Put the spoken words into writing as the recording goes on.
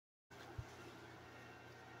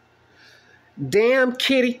Damn,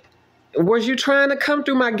 Kitty. Was you trying to come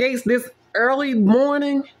through my gates this early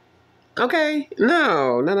morning? Okay,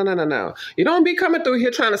 no. You don't be coming through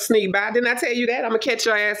here trying to sneak by. Didn't I tell you that? I'm gonna catch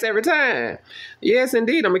your ass every time. Yes,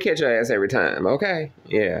 indeed, I'm gonna catch your ass every time. Okay,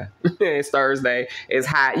 yeah. It's Thursday. It's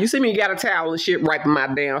hot. You see me got a towel and shit wiping my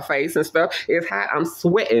damn face and stuff. It's hot. I'm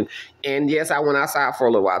sweating. And yes, I went outside for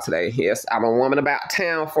a little while today. Yes, I'm a woman about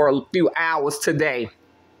town for a few hours today.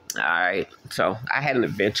 All right, so I had an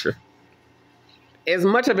adventure. As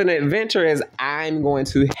much of an adventure as I'm going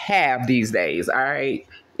to have these days. All right.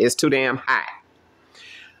 It's too damn hot.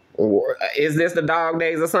 Is this the dog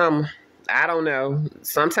days or something? I don't know.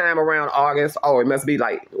 Sometime around August. Oh, it must be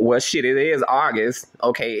like, well, shit, it is August.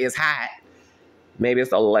 Okay, it's hot. Maybe it's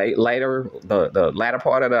the latter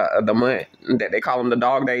part of the month that they call them the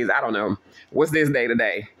dog days. I don't know. What's this day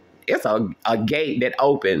today? It's a gate that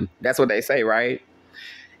opened. That's what they say, right?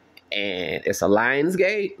 And it's a lion's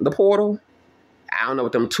gate, the portal. I don't know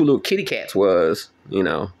what them two little kitty cats was, you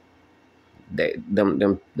know.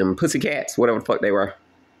 Them pussy cats, whatever the fuck they were.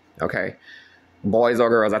 Okay. Boys or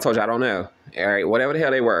girls, I told you I don't know. All right, whatever the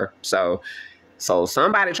hell they were. So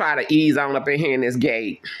somebody tried to ease on up in here in this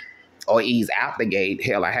gate or ease out the gate.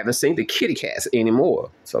 Hell, I haven't seen the kitty cats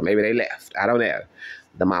anymore. So maybe they left. I don't know.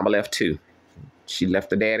 The mama left too. She left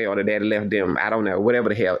the daddy or the daddy left them. I don't know. Whatever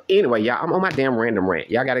the hell. Anyway, y'all, I'm on my damn random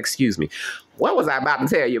rant. Y'all got to excuse me. What was I about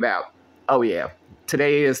to tell you about? Oh, yeah.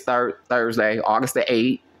 Today is Thursday, August the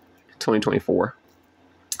 8th. 2024.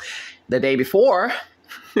 The day before,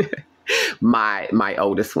 my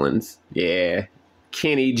oldest ones, yeah,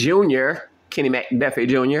 Kenny Jr., Kenny McDuffie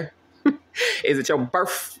Jr. Is it your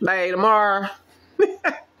birthday tomorrow?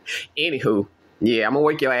 Anywho, yeah, I'm gonna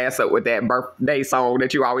wake your ass up with that birthday song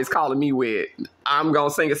that you always calling me with. I'm gonna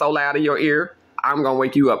sing it so loud in your ear, I'm gonna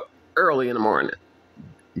wake you up early in the morning.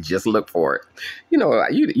 Just look for it. You know,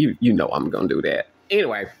 you know I'm gonna do that.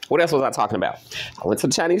 Anyway, what else was I talking about? I went to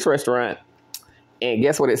the Chinese restaurant, and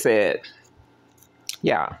guess what it said?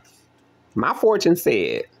 Yeah, my fortune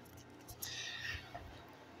said,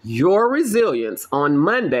 your resilience on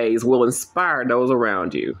Mondays will inspire those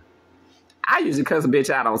around you. I usually cuss a bitch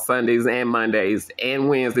out on Sundays and Mondays and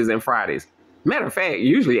Wednesdays and Fridays. Matter of fact,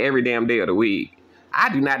 usually every damn day of the week. I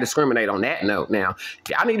do not discriminate on that note now.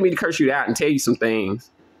 If y'all need me to curse you out and tell you some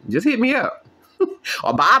things, just hit me up.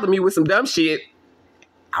 Or bother me with some dumb shit.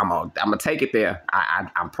 I'm gonna take it there. I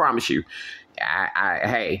promise you.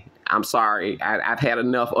 Hey, I'm sorry. I've had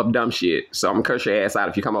enough of dumb shit. So I'm gonna curse your ass out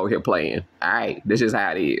if you come over here playing. All right, this is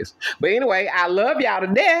how it is. But anyway, I love y'all to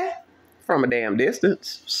death from a damn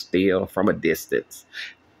distance. Still from a distance.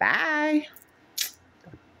 Bye.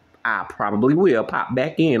 I probably will pop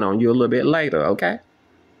back in on you a little bit later. Okay.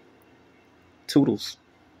 Toodles.